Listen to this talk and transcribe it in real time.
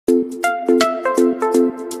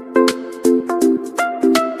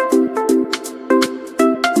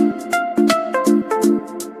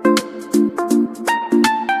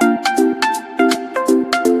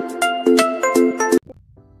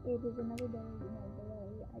you know below.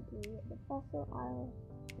 I do the fossil isle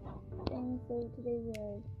thing. So today we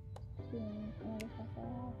are doing another fossil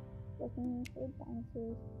isle, looking for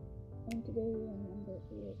dinosaurs. And today remember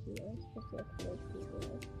we are supposed to explore two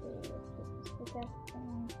wheels. So let's put this pickaxe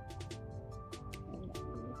down. And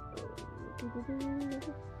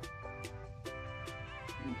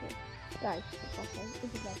okay, guys, the fossil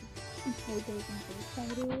is ready. I'm so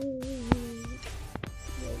excited. Okay,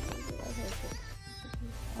 cool.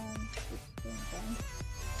 It's going down.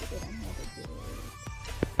 Okay, I'm going to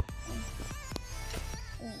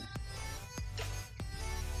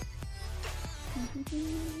do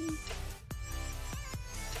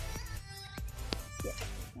yeah,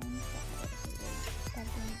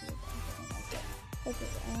 okay,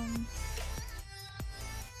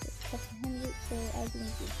 Henry, so as you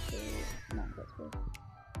can see, not this way.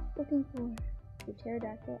 Looking for the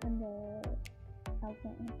pterodactyl and the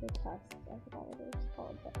elephant and the tusk, I forgot what it was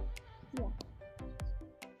called, but yeah.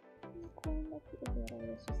 Let's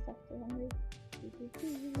just stuff to Henry.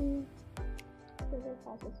 There's a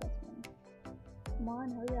fossil specimen. Come on,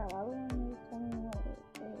 hurry up, I want to tell me what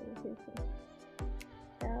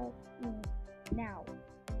now.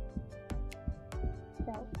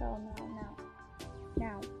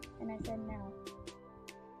 Now. And I said now.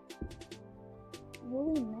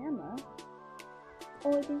 Woolly mammoth?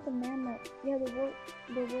 Oh, I think the mammoth. Yeah, the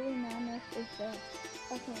woolly mammoth is the.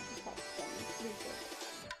 Okay, it's the top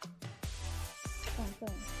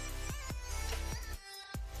stone.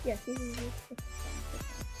 Yes, this is the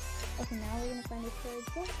okay, now we're gonna find a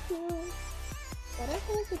pterodactyl. But I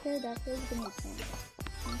feel like the pterodactyl is gonna be pink.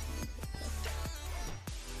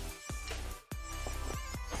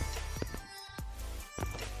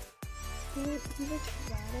 He looks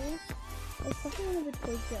rattled. It's definitely one of the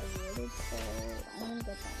twigs that rooted, so I'm gonna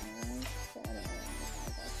get that anyway. So I don't really want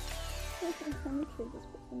to I'm trying to trade this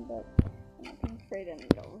person, but I'm not gonna trade in the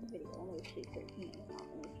middle of the video. I'm gonna trade 13 minutes. I'm not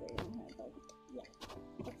gonna trade in here, but yeah.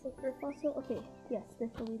 Let's look for a fossil. Okay, yes,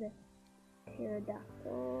 this will be the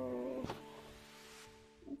pterodactyl.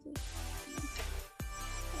 Let's see.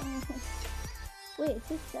 Wait, it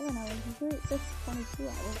says 7 hours. Usually it says 22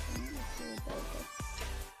 hours.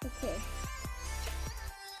 Okay.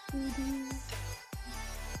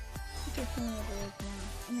 Okay, show me what it is now.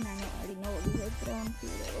 I mean, I already know what it is, but I want to see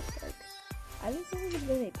what it looks like. I just think it's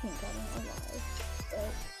really pink. I don't know why.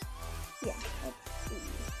 But yeah, let's see.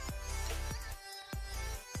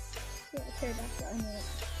 Yeah, pterodactyl. I know it.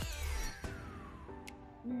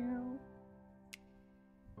 Now.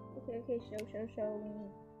 Okay, show me.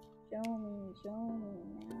 Show me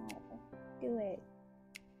now. Do it.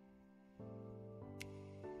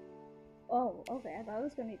 Oh, okay, I thought it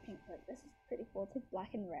was gonna be pink, but this is pretty cool. It's like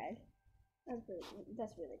black and red.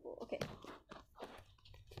 That's really cool. Okay.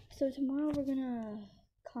 So tomorrow we're gonna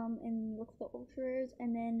come and look for the ultra rares,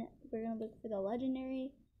 and then we're gonna look for the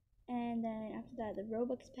legendary, and then after that the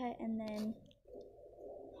Robux pet, and then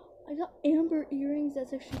I got amber earrings.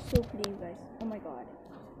 That's actually so pretty, you guys. Oh my god.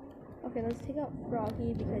 Okay, let's take out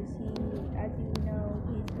Froggy because he, as you know,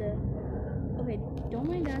 he's the. Okay, don't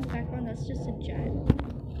mind that in the background. That's just a jet.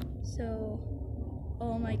 So,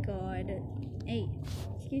 oh my god. Hey,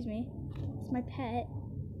 excuse me. It's my pet.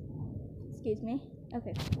 Excuse me.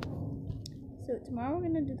 Okay. So tomorrow we're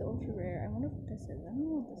gonna do the ultra rare. I wonder what this is. I don't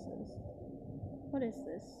know what this is. What is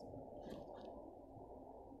this?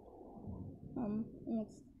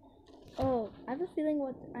 Oh, I have a feeling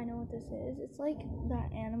I know what this is. It's like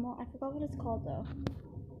that animal. I forgot what it's called though.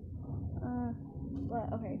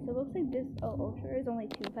 But okay. So it looks like this. Oh, ultra is only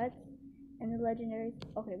 2 pets. And the legendaries,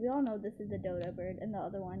 okay, we all know this is the dodo bird, and the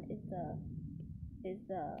other one is the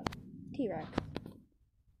T-Rex.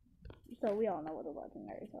 So we all know what the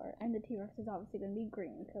legendaries are, and the T-Rex is obviously gonna be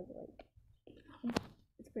green because like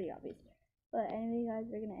it's pretty obvious. But anyway, guys,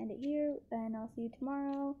 we're gonna end it here, and I'll see you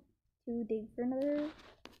tomorrow to dig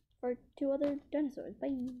for 2 other dinosaurs.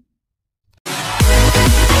 Bye.